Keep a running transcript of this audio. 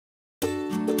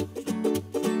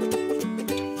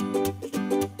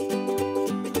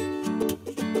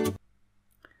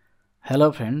Hello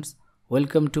friends,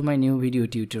 welcome to my new video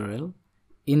tutorial.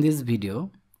 In this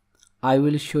video, I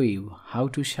will show you how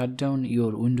to shut down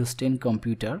your Windows 10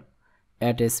 computer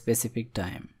at a specific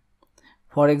time.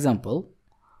 For example,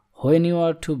 when you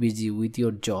are too busy with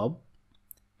your job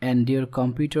and your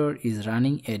computer is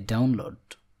running a download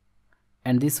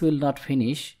and this will not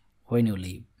finish when you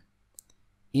leave.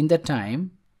 In the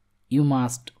time, you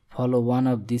must follow one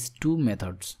of these two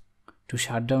methods to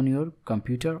shut down your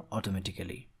computer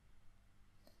automatically.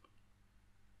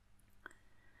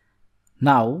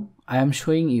 Now I am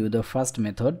showing you the first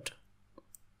method.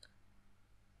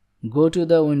 Go to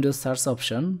the Windows search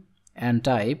option and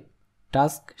type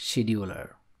Task Scheduler.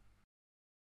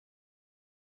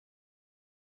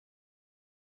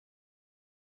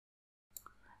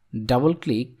 Double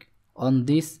click on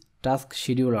this Task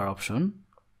Scheduler option.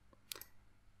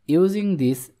 Using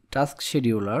this Task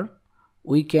Scheduler,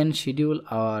 we can schedule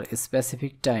our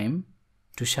specific time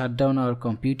to shut down our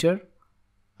computer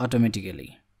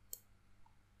automatically.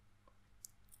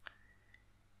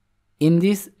 In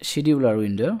this scheduler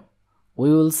window,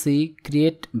 we will see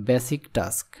Create Basic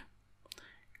Task.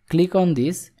 Click on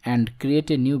this and create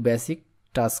a new basic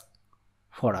task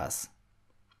for us.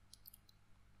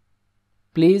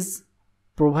 Please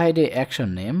provide an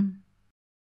action name.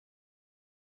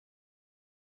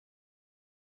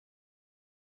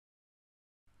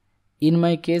 In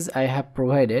my case, I have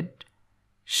provided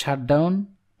Shutdown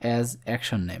as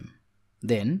action name.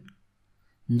 Then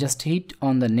just hit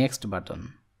on the next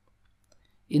button.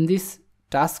 In this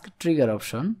task trigger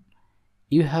option,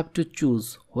 you have to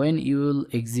choose when you will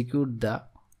execute the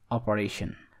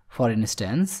operation. For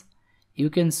instance, you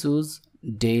can choose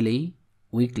daily,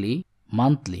 weekly,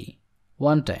 monthly,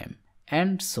 one time,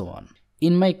 and so on.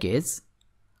 In my case,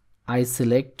 I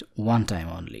select one time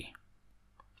only.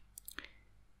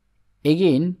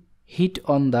 Again, hit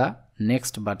on the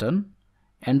next button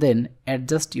and then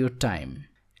adjust your time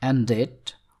and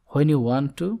date when you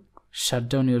want to shut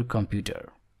down your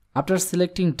computer. After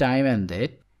selecting time and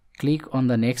date, click on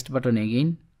the next button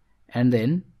again and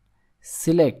then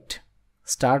select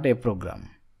Start a Program.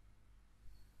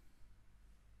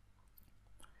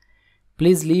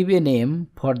 Please leave a name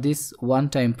for this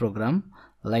one-time program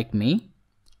like me.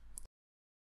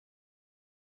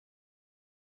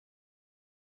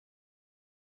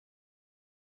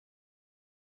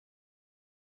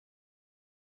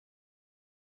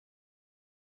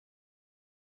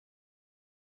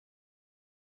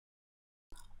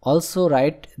 Also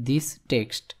write this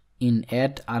text in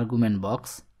add argument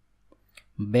box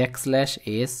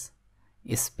 \s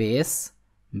space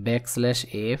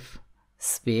 \f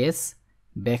space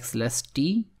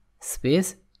 \t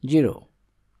space 0.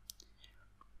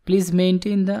 Please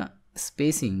maintain the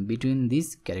spacing between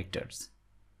these characters.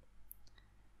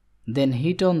 Then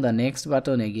hit on the next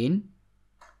button again.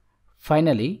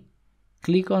 Finally,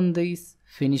 click on this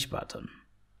finish button.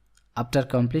 After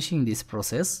completing this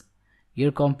process,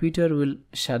 your computer will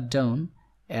shut down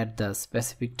at the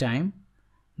specific time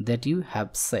that you have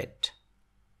set.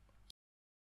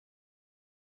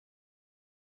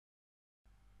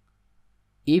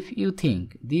 If you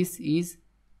think this is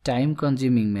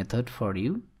time-consuming method for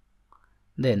you,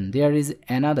 then there is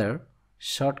another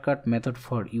shortcut method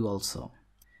for you also.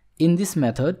 In this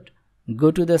method,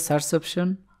 go to the search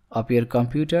option of your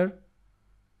computer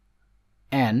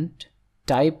and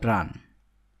type run.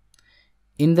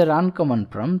 In the run command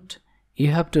prompt,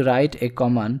 you have to write a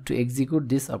command to execute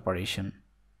this operation.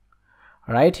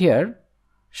 Write here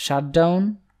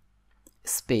shutdown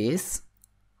space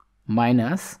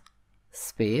minus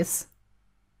space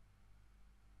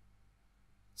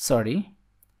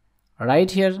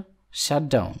write here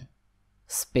shutdown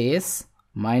space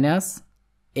minus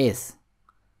s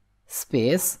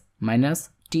space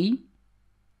minus t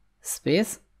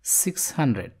space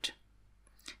 600.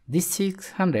 This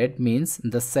 600 means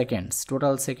the seconds,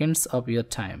 total seconds of your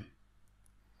time.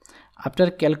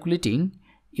 After calculating,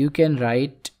 you can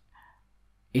write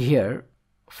here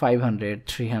 500,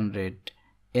 300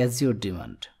 as your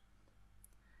demand.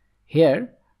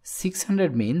 Here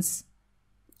 600 means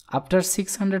after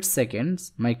 600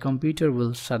 seconds, my computer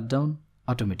will shut down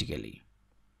automatically.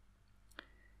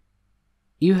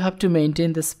 You have to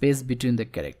maintain the space between the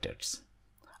characters,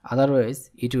 otherwise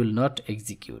it will not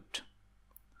execute.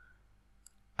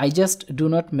 I just do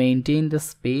not maintain the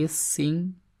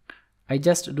spacing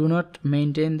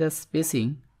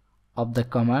of the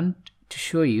command to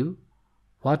show you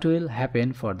what will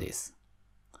happen for this.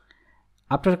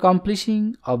 After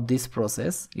completion of this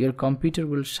process, your computer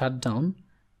will shut down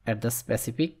at the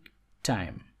specific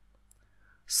time.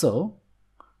 So,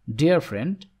 dear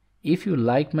friend, if you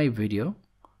like my video,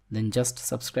 then just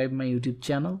subscribe my YouTube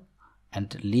channel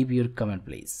and leave your comment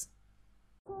please.